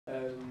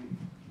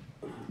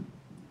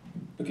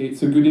Okay,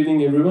 so good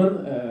evening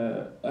everyone.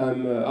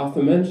 I'm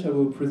Arthur Mensch. I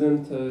will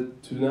present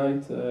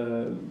tonight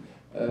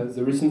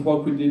the recent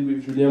work we did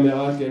with Julien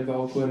Merat, Gaël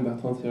Varocco and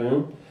Bertrand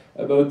Thirion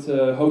about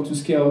how to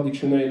scale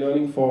dictionary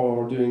learning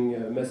for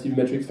doing massive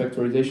matrix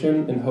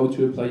factorization and how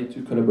to apply it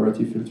to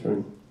collaborative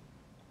filtering.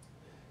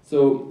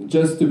 So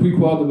just a quick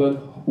word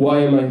about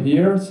why am I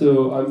here.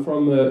 So I'm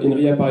from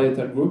Inria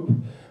Parietal group,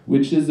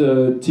 which is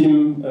a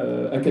team,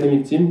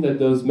 academic team that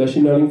does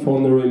machine learning for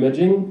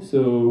neuroimaging.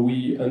 So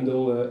we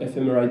handle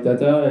fMRI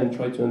data and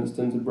try to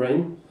understand the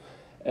brain.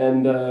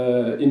 And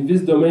in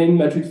this domain,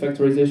 matrix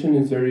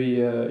factorization is very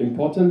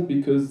important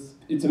because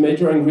it's a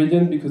major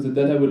ingredient because the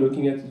data we're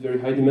looking at is very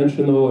high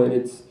dimensional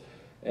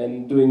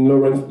and doing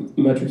low-rank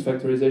matrix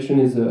factorization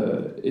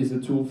is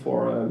a tool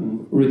for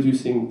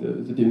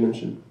reducing the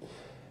dimension.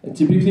 And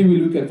typically we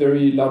look at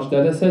very large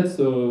data sets,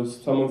 so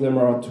some of them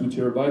are 2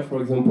 terabytes, for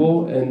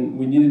example, and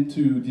we needed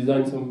to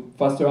design some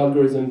faster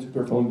algorithm to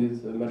perform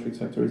this matrix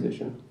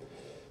factorization.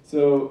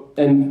 So,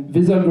 and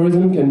this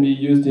algorithm can be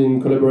used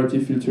in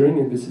collaborative filtering,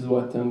 and this is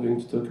what I'm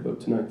going to talk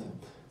about tonight.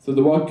 So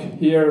the work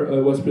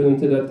here was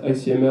presented at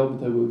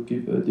ICML, but I will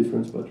give a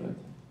different spotlight.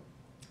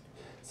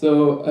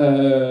 So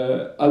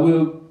I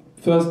will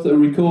first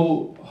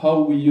recall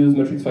how we use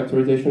matrix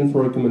factorization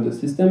for recommended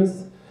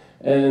systems.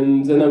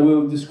 And then I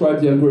will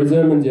describe the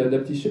algorithm and the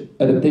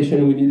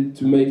adaptation we needed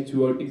to make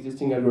to our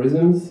existing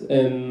algorithms,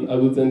 and I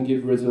will then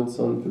give results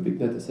on public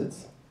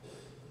datasets.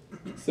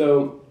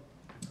 So,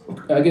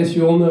 I guess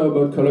you all know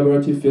about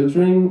collaborative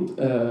filtering.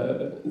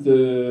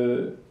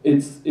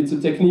 It's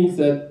a technique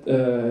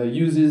that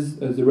uses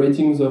the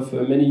ratings of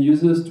many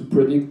users to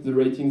predict the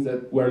ratings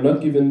that were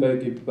not given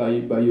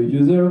by a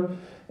user,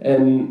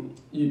 and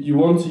you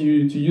want to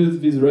use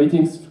these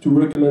ratings to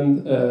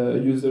recommend a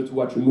user to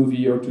watch a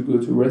movie or to go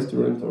to a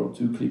restaurant or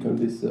to click on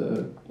this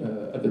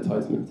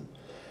advertisement.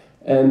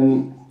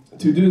 And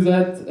to do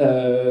that,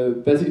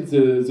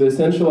 basically the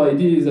essential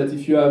idea is that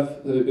if you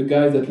have a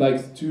guy that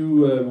likes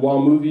 2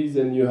 war movies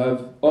and you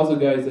have other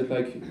guys that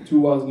like 2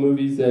 war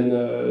movies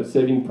and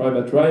Saving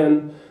Private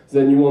Ryan,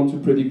 then you want to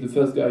predict the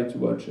first guy to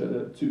watch,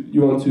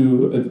 you want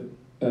to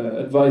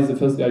advise the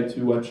first guy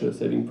to watch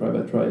Saving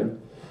Private Ryan.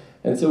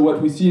 And so what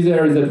we see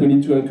there is that we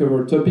need to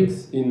uncover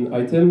topics in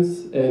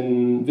items,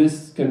 and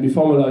this can be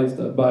formalized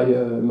by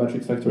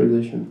matrix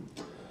factorization.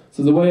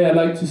 So the way I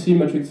like to see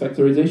matrix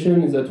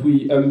factorization is that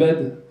we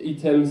embed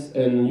items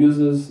and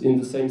users in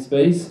the same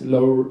space,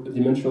 low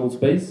dimensional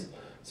space.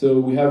 So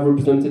we have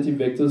representative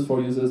vectors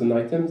for users and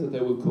items that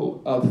I will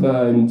call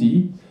alpha and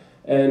D.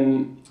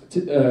 And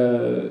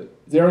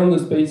they're on the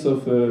space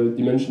of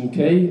dimension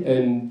k,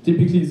 and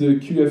typically the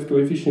QF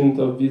coefficient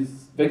of these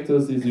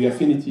vectors is the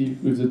affinity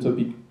with the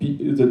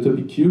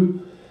topic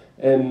Q,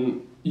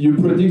 and you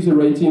predict the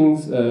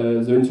ratings,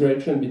 the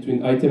interaction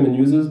between item and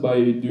users by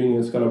doing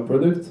a scalar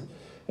product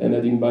and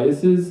adding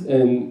biases,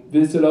 and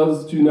this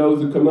allows to know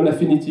the common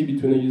affinity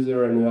between a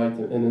user and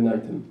an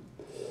item.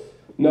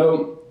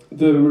 Now,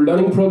 the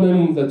learning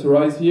problem that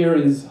arises here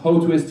is how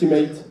to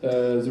estimate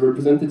the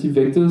representative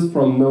vectors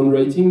from known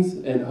ratings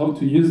and how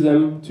to use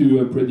them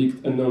to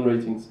predict unknown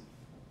ratings.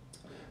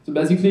 So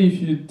basically,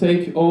 if you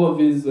take all of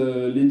these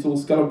little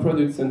scalar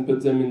products and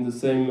put them in the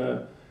same,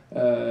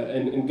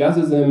 and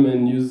gather them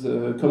and use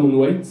common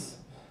weights,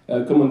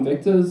 common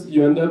vectors,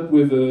 you end up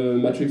with a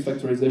matrix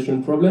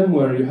factorization problem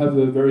where you have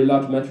a very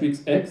large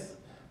matrix X,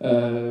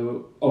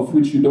 of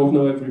which you don't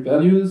know every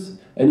values,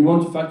 and you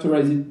want to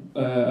factorize it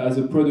as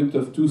a product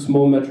of 2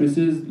 small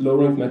matrices,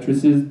 low-rank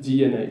matrices,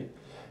 D and A.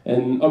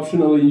 And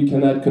optionally, you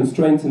can add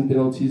constraints and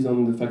penalties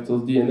on the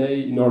factors D and A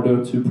in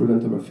order to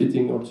prevent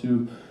overfitting or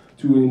to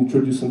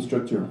introduce some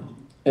structure.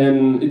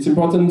 And it's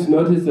important to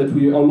notice that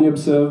we only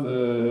observe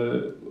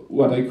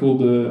what I call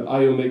the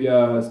I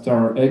omega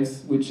star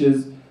X, which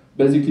is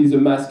basically the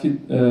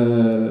masked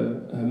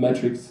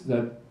matrix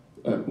that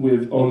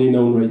with only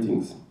known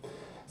ratings.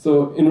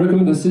 So in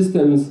recommended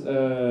systems,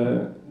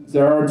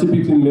 there are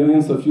typically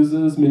millions of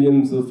users,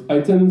 millions of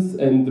items,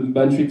 and the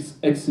matrix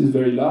X is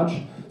very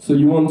large. So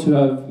you want to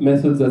have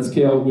methods that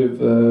scale with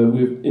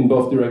in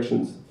both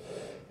directions.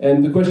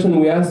 And the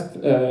question we asked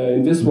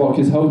in this work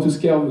is how to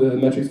scale the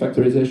matrix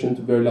factorization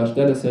to very large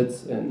data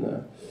sets,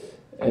 and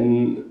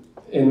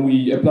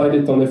we applied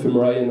it on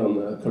fMRI and on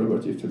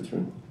collaborative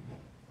filtering.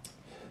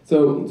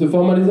 So the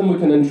formalism we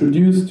can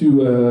introduce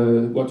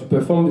to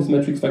perform this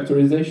matrix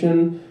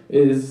factorization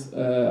is,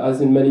 as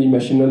in many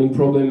machine learning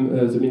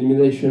problems, the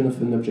minimization of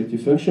an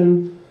objective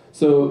function.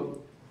 So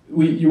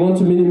you want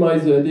to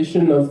minimize the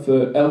addition of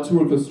L2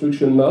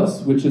 reconstruction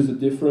loss, which is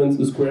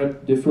the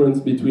squared difference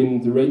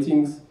between the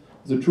ratings,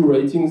 the true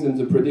ratings, and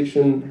the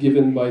prediction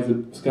given by the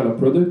scalar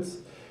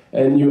products.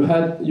 And you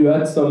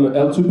add some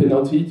L2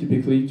 penalty,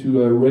 typically,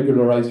 to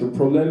regularize your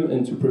problem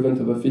and to prevent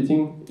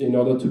overfitting in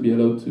order to be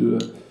allowed to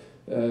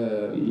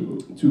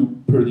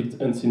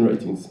predict unseen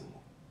ratings.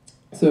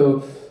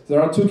 So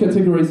there are 2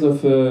 categories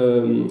of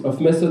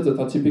methods that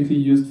are typically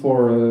used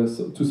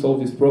to solve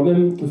this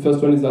problem. The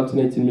first one is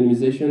alternating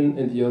minimization,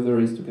 and the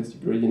other is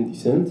stochastic gradient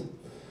descent.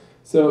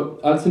 So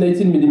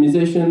alternating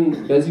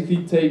minimization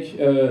basically take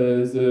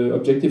the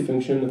objective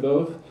function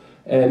above,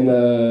 and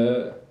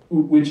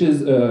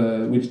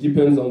which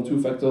depends on two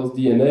factors,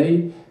 d and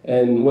a.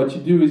 And what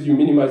you do is you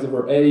minimize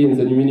over a, and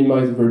then you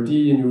minimize over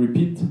d, and you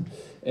repeat.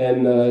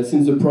 And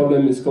since the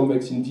problem is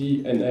convex in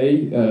d and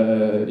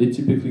a, it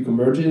typically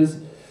converges.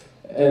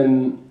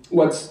 And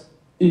what's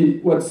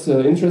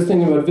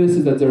interesting about this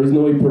is that there is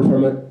no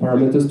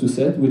hyperparameters to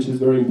set, which is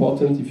very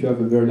important if you have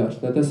a very large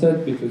data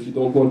set, because you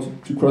don't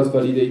want to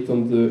cross-validate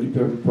on the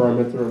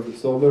hyperparameter of the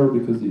solver,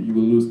 because you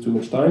will lose too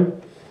much time.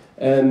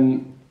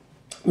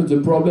 But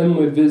the problem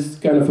with this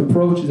kind of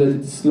approach is that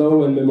it's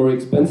slow and memory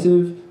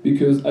expensive,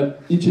 because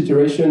at each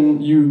iteration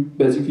you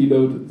basically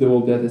load the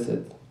whole data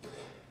set.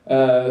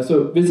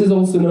 So this is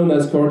also known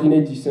as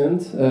coordinate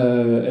descent,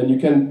 and you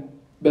can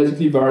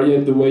basically vary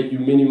the way you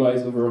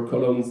minimize over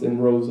columns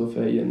and rows of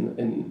A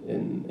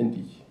and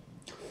B.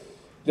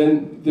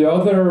 Then the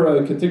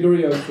other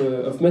category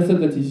of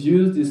method that is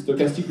used is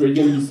stochastic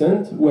gradient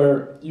descent,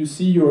 where you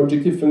see your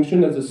objective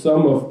function as a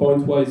sum of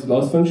pointwise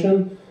loss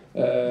function.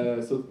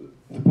 So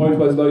the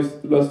pointwise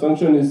loss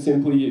function is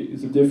simply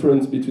the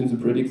difference between the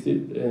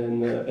predicted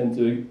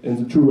and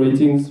the true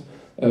ratings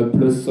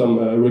plus some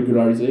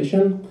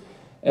regularization.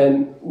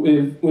 And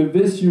with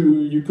this,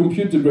 you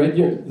compute the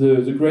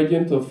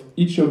gradient of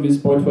each of these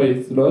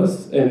pointwise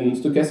loss, and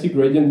stochastic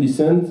gradient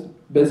descent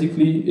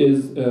basically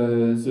is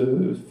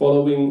the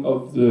following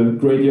of the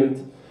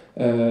gradient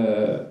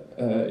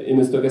in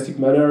a stochastic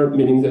manner,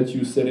 meaning that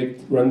you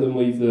select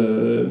randomly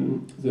the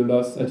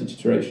loss at each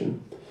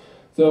iteration.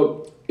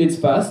 So it's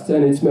fast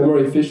and it's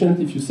memory efficient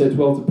if you set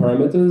well the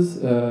parameters.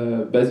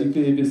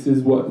 Basically, this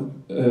is what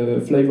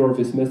flavor of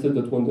this method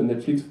that won the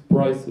Netflix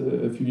prize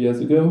a few years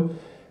ago.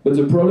 But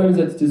the problem is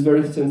that it is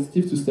very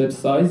sensitive to step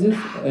sizes,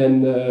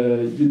 and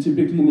you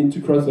typically need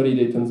to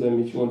cross-validate on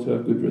them if you want to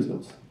have good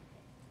results.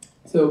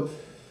 So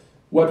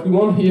what we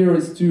want here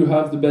is to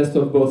have the best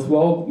of both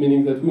worlds,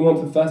 meaning that we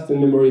want a fast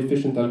and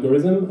memory-efficient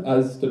algorithm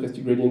as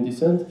stochastic gradient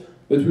descent,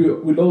 but we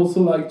would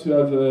also like to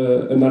have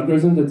an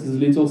algorithm that is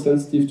little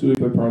sensitive to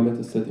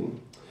hyperparameter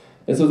setting.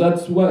 And so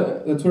that's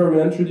where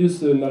we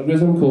introduce an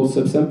algorithm called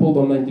subsampled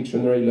online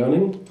dictionary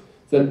learning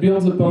that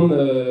builds upon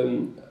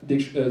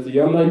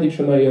the online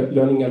dictionary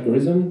learning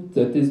algorithm.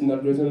 That is an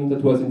algorithm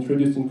that was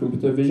introduced in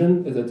computer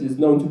vision, that is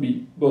known to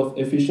be both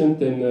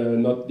efficient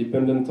and not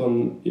dependent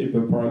on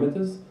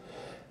hyperparameters.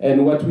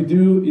 And what we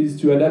do is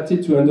to adapt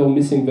it to handle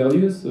missing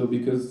values, so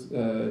because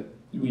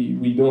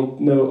we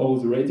don't know all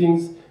the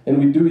ratings, and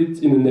we do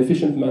it in an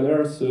efficient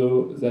manner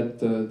so that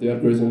the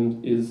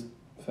algorithm is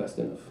fast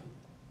enough.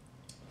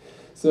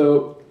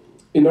 So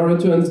in order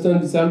to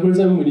understand this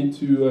algorithm, we need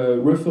to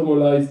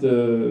reformalize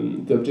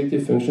the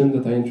objective function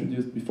that I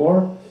introduced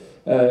before.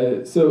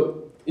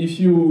 So if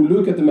you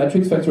look at the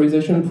matrix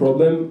factorization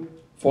problem,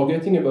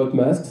 forgetting about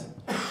masks,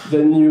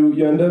 then you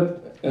end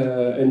up,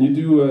 and you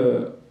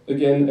do,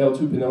 again,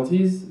 L2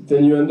 penalties,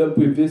 then you end up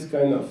with this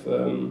kind of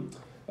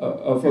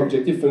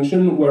objective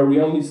function where we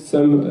only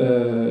sum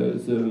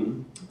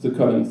the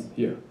columns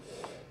here.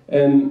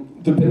 And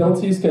the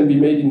penalties can be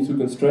made into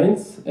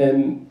constraints,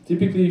 and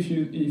typically if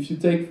you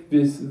take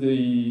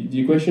the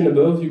equation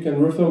above, you can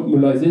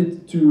reformalize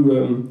it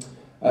to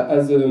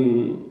as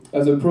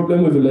a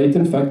problem with a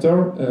latent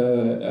factor,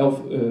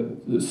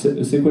 a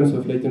sequence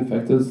of latent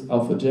factors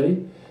alpha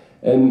j,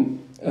 and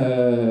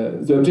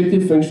the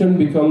objective function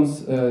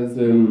becomes a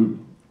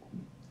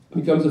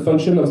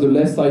function of the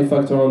left side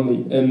factor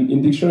only. And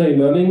in dictionary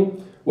learning,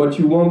 what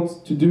you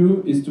want to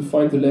do is to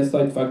find the left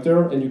side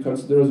factor, and you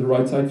consider the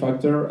right side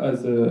factor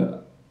as a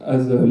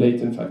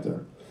latent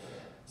factor.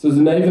 So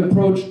the naive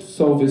approach to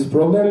solve this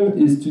problem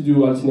is to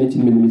do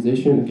alternating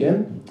minimization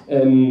again,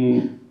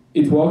 and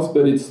it works,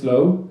 but it's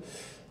slow.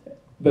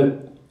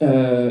 But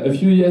a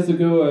few years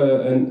ago,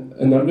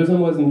 an algorithm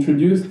was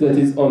introduced that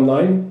is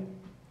online,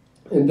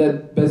 and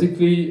that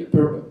basically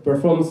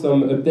performs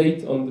some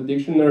update on the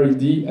dictionary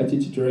D at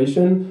each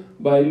iteration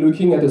by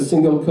looking at a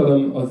single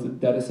column of the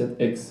dataset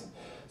X.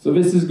 So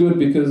this is good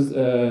because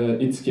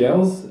it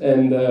scales,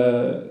 and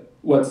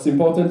what's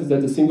important is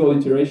that a single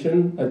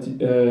iteration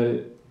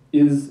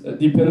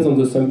depends on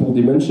the sample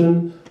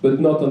dimension, but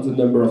not on the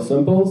number of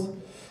samples.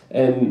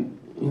 And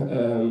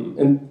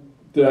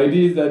the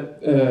idea is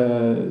that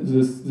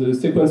the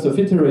sequence of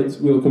iterates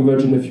will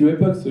converge in a few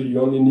epochs, so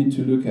you only need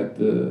to look at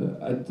the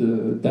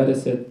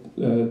dataset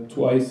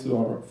twice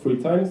or 3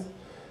 times.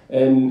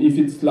 And if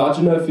it's large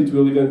enough, it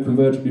will even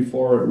converge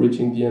before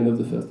reaching the end of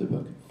the first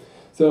epoch.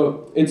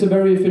 So it's a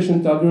very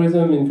efficient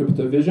algorithm in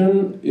computer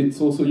vision. It's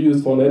also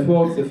used for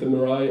networks,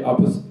 fMRI,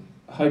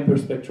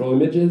 hyperspectral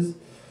images.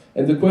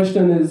 And the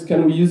question is,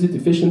 can we use it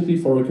efficiently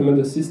for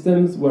recommender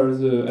systems where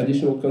the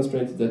additional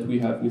constraint is that we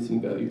have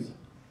missing values?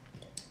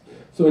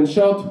 So in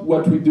short,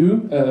 what we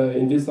do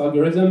in this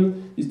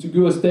algorithm is to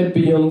go a step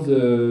beyond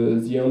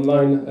the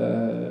online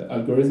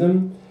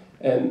algorithm.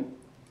 And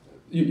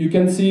you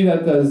can see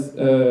that as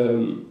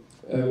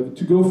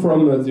to go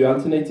from the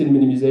alternating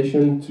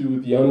minimization to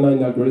the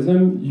online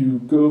algorithm, you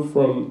go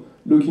from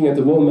looking at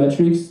the whole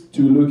matrix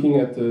to looking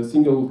at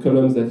single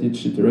columns at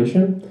each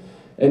iteration.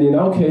 And in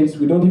our case,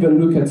 we don't even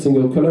look at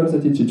single columns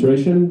at each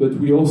iteration, but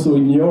we also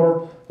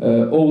ignore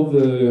all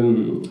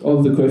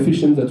the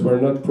coefficients that were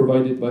not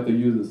provided by the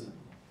users.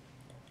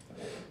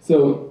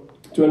 So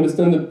to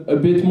understand a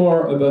bit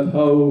more about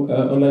how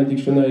online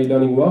dictionary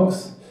learning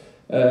works,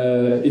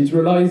 it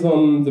relies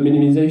on the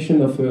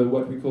minimization of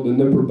what we call the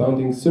number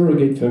bounding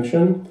surrogate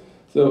function.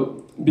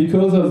 So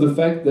because of the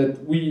fact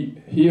that we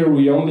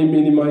only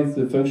minimize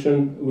the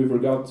function with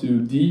regard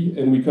to d,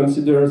 and we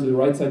consider the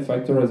right side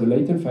factor as a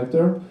latent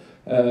factor,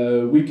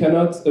 we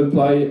cannot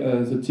apply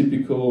the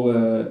typical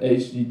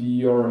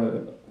HDD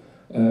or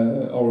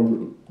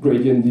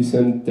gradient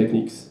descent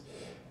techniques.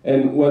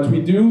 And what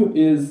we do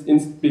is,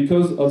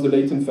 because of the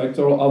latent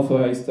factor alpha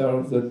I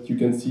star that you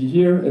can see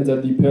here, and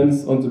that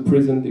depends on the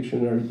present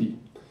dictionary d.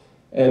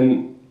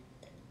 And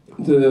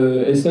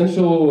the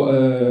essential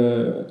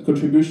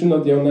contribution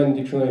of the online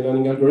dictionary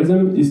learning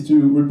algorithm is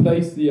to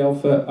replace the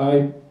alpha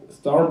I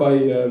star by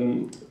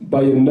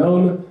a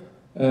known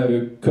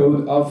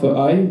code alpha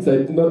I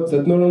that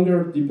no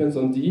longer depends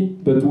on d,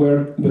 but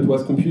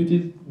was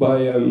computed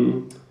by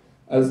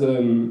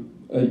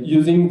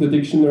using the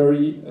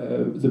dictionary,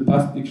 the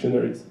past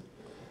dictionaries.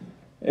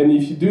 And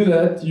if you do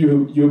that,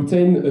 you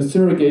obtain a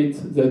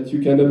surrogate that you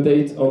can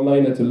update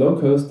online at a low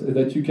cost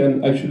that you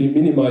can actually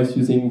minimize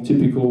using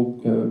typical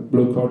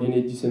block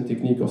coordinate descent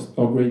technique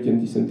or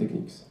gradient descent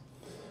techniques.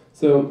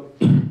 So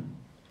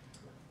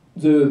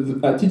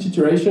at each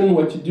iteration,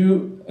 what you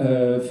do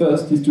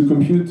first is to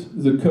compute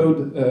the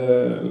code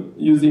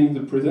using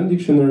the present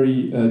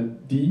dictionary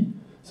D.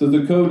 So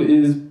the code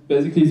is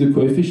basically the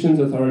coefficients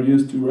that are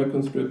used to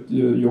reconstruct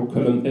your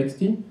column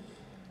xt.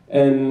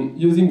 And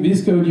using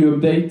this code, you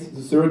update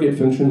the surrogate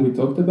function we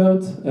talked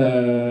about,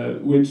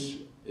 which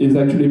is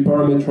actually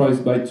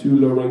parameterized by two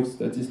low-rank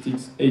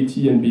statistics, AT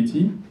and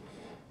BT.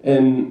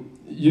 And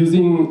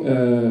using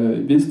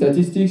these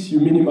statistics, you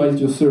minimize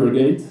your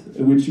surrogate,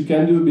 which you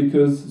can do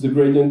because the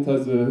gradient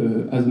has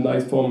a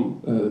nice form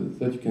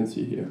that you can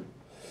see here.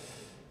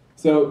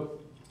 So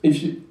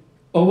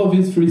all of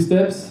these three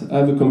steps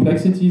have a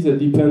complexity that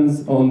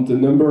depends on the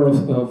number on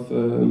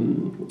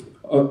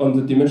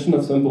the dimension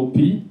of sample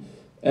P.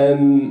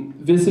 And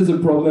this is a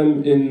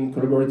problem in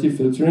collaborative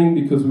filtering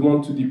because we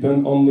want to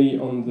depend only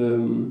on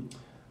the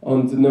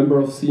number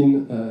of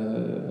scene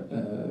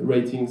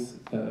ratings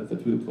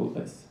that we'll call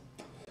S.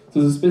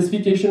 So the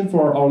specification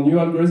for our new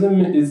algorithm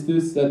is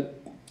this, that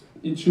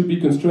it should be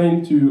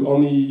constrained to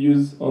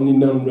use only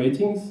known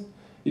ratings.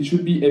 It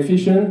should be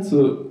efficient,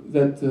 so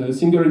that a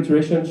single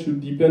iteration should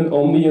depend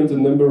only on the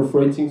number of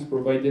ratings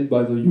provided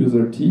by the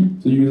user T.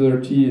 The user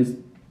T is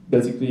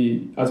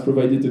basically has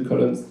provided the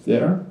columns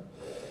there.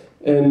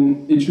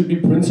 And it should be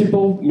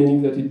principled,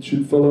 meaning that it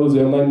should follow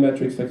the online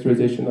matrix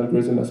factorization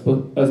algorithm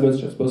as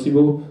much as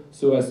possible,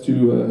 so as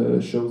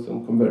to show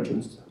some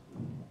convergence.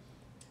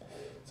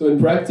 So in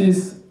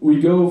practice,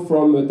 we go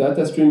from a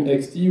data stream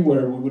xt,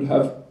 where we would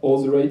have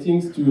all the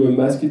ratings, to a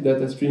masked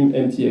data stream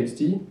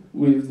mtxt,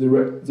 with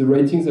the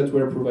ratings that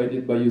were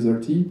provided by user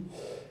t.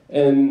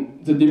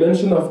 And the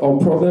dimension of our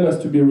problem has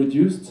to be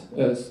reduced,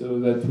 so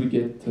that we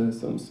get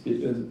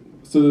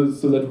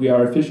so that we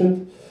are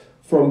efficient.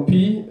 From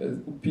P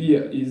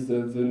is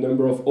the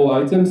number of all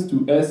items,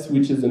 to S,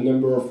 which is the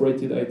number of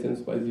rated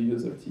items by the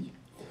user T.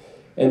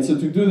 And so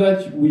to do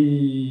that,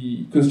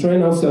 we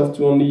constrain ourselves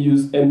to only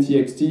use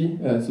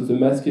mtxt, so the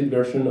masked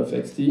version of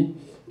xt,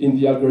 in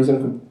the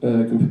algorithm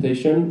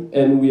computation,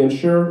 and we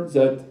ensure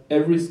that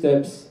every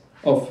steps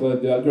of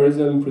the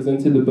algorithm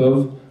presented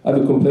above have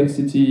a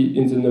complexity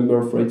in the number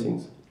of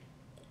ratings.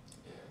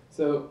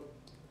 So,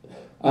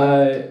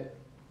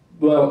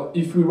 well,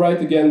 if we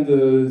write again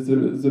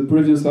the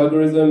previous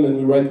algorithm and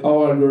we write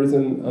our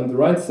algorithm on the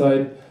right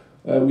side,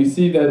 we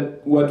see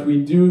that what we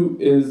do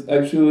is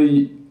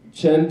actually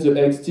change the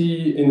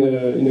xt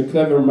in a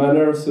clever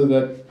manner so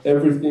that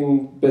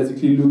everything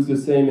basically looks the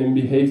same and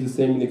behaves the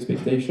same in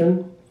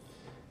expectation.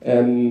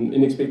 And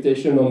in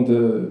expectation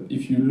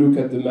if you look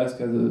at the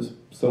mask as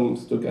some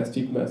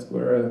stochastic mask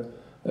where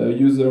a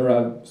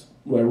user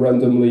will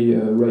randomly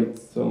rate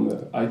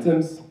some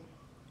items.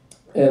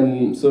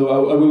 And so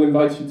I will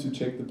invite you to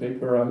check the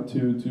paper out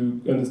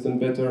to understand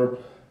better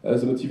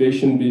the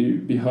motivation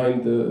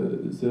behind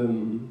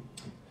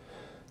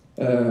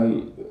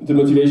the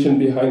motivation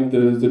behind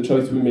the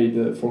choice we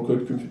made for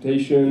code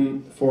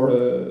computation, for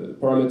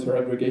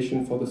parameter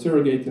aggregation for the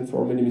surrogate, and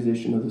for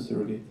minimization of the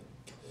surrogate.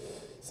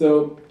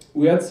 So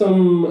we had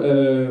some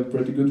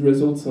pretty good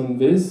results on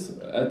this,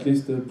 at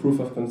least a proof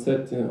of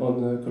concept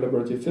on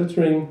collaborative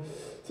filtering.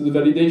 So the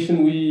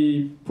validation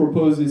we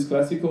propose is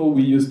classical.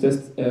 We use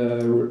test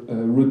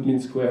root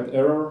mean squared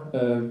error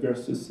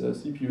versus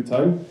CPU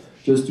time,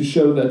 just to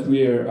show that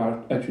we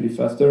are actually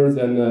faster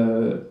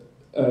than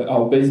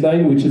our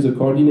baseline, which is a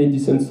coordinate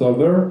descent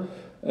solver,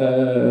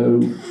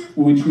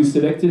 which we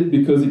selected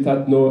because it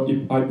had no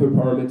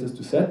hyperparameters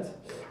to set,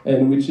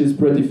 and which is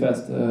pretty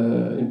fast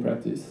in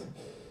practice.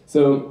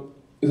 So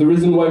the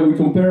reason why we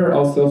compare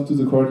ourselves to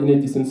the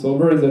coordinate descent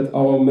solver is that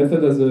our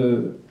method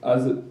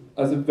has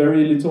has a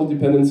very little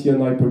dependency on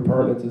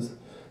hyperparameters.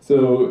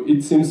 So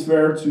it seems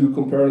fair to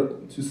compare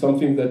to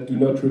something that do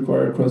not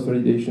require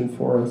cross-validation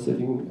for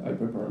setting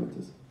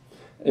hyperparameters.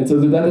 And so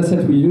the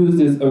dataset we used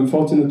is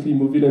unfortunately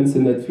Movilance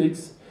and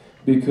Netflix,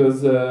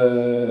 because,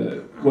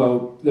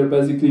 well, they're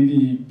basically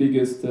the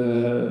biggest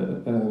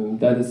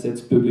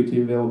datasets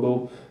publicly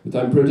available, but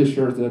I'm pretty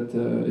sure that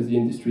the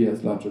industry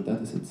has larger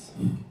datasets.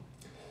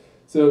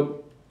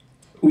 So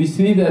we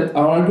see that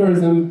our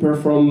algorithm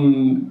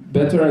perform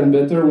better and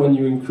better when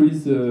you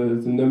increase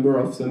the number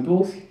of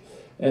samples.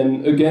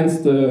 And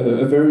against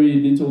a very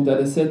little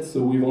dataset,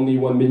 so with only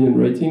 1 million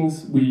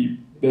ratings, we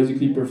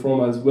basically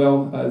perform as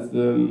well as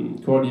the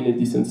coordinate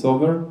descent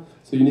solver.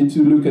 So you need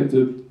to look at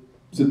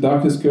the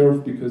darkest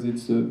curve because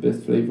it's the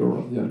best flavor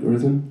of the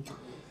algorithm.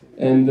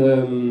 And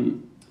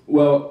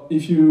well,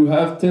 if you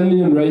have 10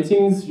 million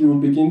ratings, you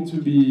begin to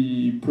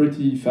be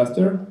pretty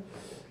faster.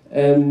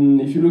 And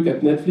if you look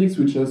at Netflix,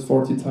 which has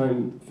 14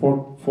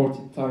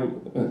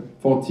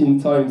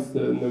 times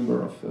the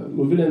number of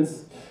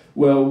Movilance,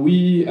 well,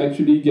 we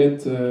actually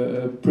get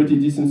a pretty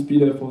decent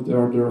speed up of the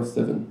order of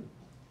 7.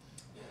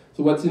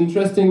 So what's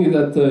interesting is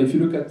that if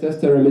you look at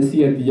test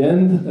RMSE at the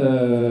end,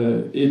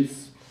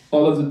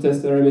 all of the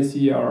test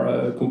RMSE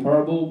are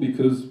comparable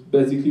because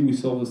basically we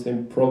solve the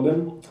same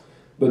problem,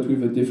 but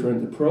with a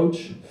different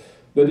approach.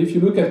 But if you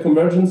look at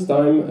convergence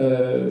time,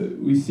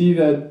 we see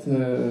that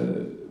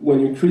when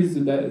you increase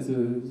the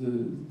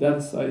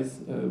data size,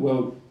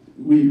 well,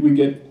 we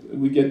get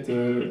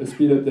a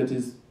speed up that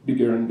is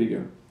bigger and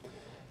bigger.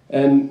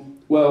 And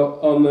well,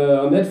 on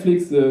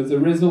Netflix, the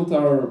results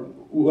are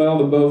well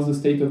above the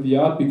state of the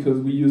art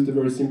because we used a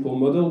very simple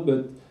model,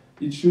 but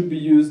it should be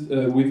used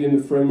within a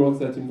framework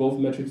that involves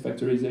matrix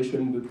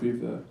factorization, but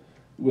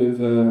with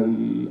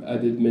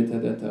added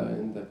metadata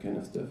and that kind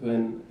of stuff,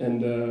 and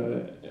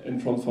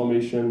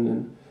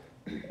transformation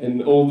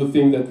and all the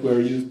things that were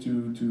used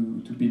to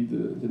beat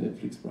the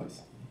Netflix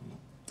price.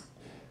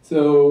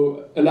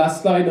 So a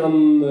last slide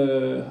on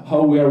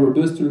how we are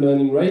robust to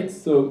learning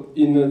rates. So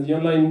in the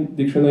online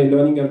dictionary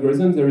learning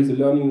algorithm, there is a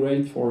learning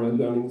rate for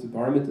learning the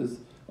parameters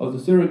of the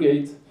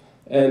surrogate,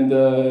 and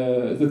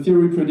the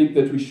theory predicts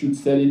that we should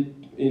set it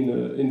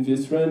in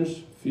this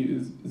range,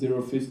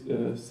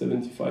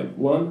 0.75,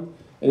 1,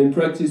 and in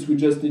practice we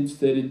just need to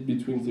set it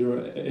between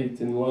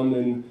 0.8 and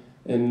 1,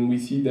 and we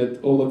see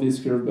that all of this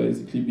curve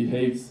basically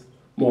behaves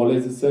more or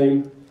less the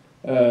same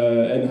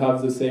and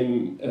have the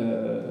same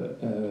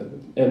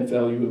end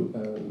value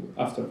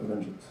after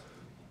convergence.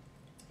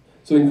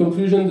 So in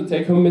conclusion, the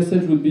take-home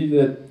message would be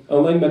that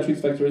online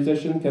matrix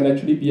factorization can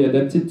actually be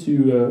adapted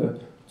to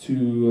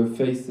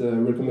face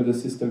recommender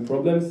system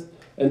problems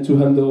and to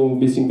handle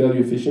missing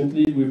value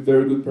efficiently with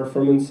very good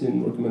performance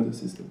in recommender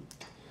system.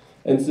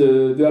 And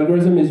the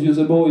algorithm is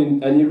usable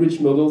in any rich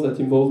models that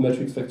involve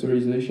matrix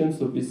factorization,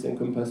 so this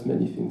encompasses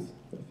many things,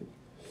 I think.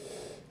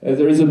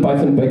 There is a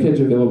Python package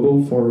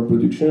available for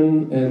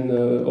production, and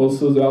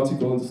also the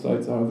article and the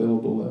slides are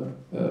available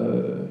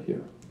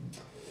here.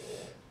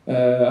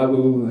 I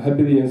will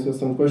happily answer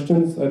some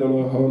questions. I don't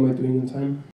know how am I doing in time.